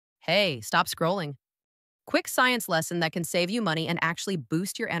Hey, stop scrolling. Quick science lesson that can save you money and actually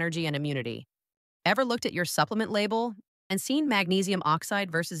boost your energy and immunity. Ever looked at your supplement label and seen magnesium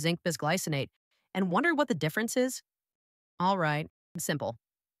oxide versus zinc bisglycinate and wondered what the difference is? All right, simple.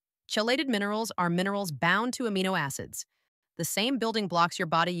 Chelated minerals are minerals bound to amino acids, the same building blocks your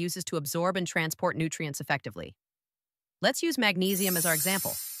body uses to absorb and transport nutrients effectively. Let's use magnesium as our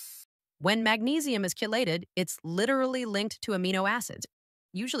example. When magnesium is chelated, it's literally linked to amino acids,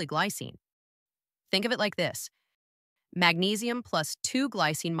 usually glycine. Think of it like this. Magnesium plus two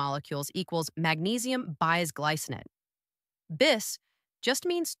glycine molecules equals magnesium bisglycinate. Bis just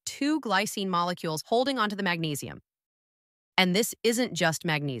means two glycine molecules holding onto the magnesium. And this isn't just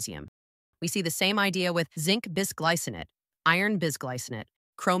magnesium. We see the same idea with zinc bisglycinate, iron bisglycinate,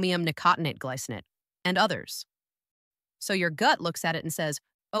 chromium nicotinate glycinate, and others. So your gut looks at it and says,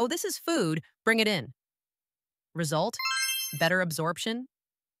 oh, this is food, bring it in. Result? Better absorption,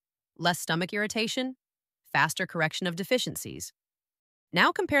 less stomach irritation, faster correction of deficiencies.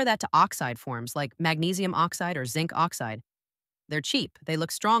 Now compare that to oxide forms like magnesium oxide or zinc oxide. They're cheap, they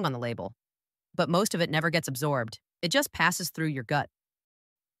look strong on the label, but most of it never gets absorbed. It just passes through your gut.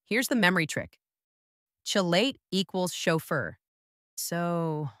 Here's the memory trick. Chelate equals chauffeur.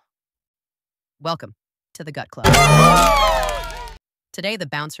 So, welcome to the Gut Club. Today, the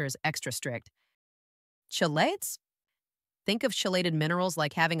bouncer is extra strict. Chelates? Think of chelated minerals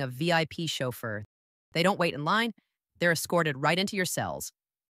like having a VIP chauffeur. They don't wait in line, they're escorted right into your cells.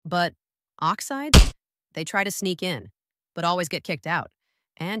 But oxides? They try to sneak in, but always get kicked out,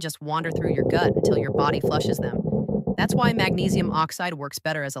 and just wander through your gut until your body flushes them. That's why magnesium oxide works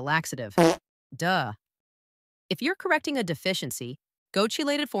better as a laxative. Duh. If you're correcting a deficiency, go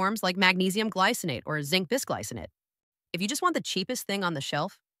chelated forms like magnesium glycinate or zinc bisglycinate. If you just want the cheapest thing on the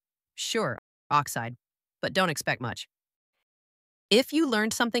shelf, sure, oxide, but don't expect much. If you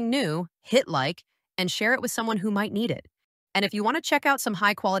learned something new, hit like and share it with someone who might need it. And if you want to check out some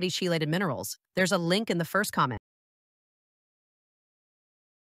high-quality chelated minerals, there's a link in the first comment.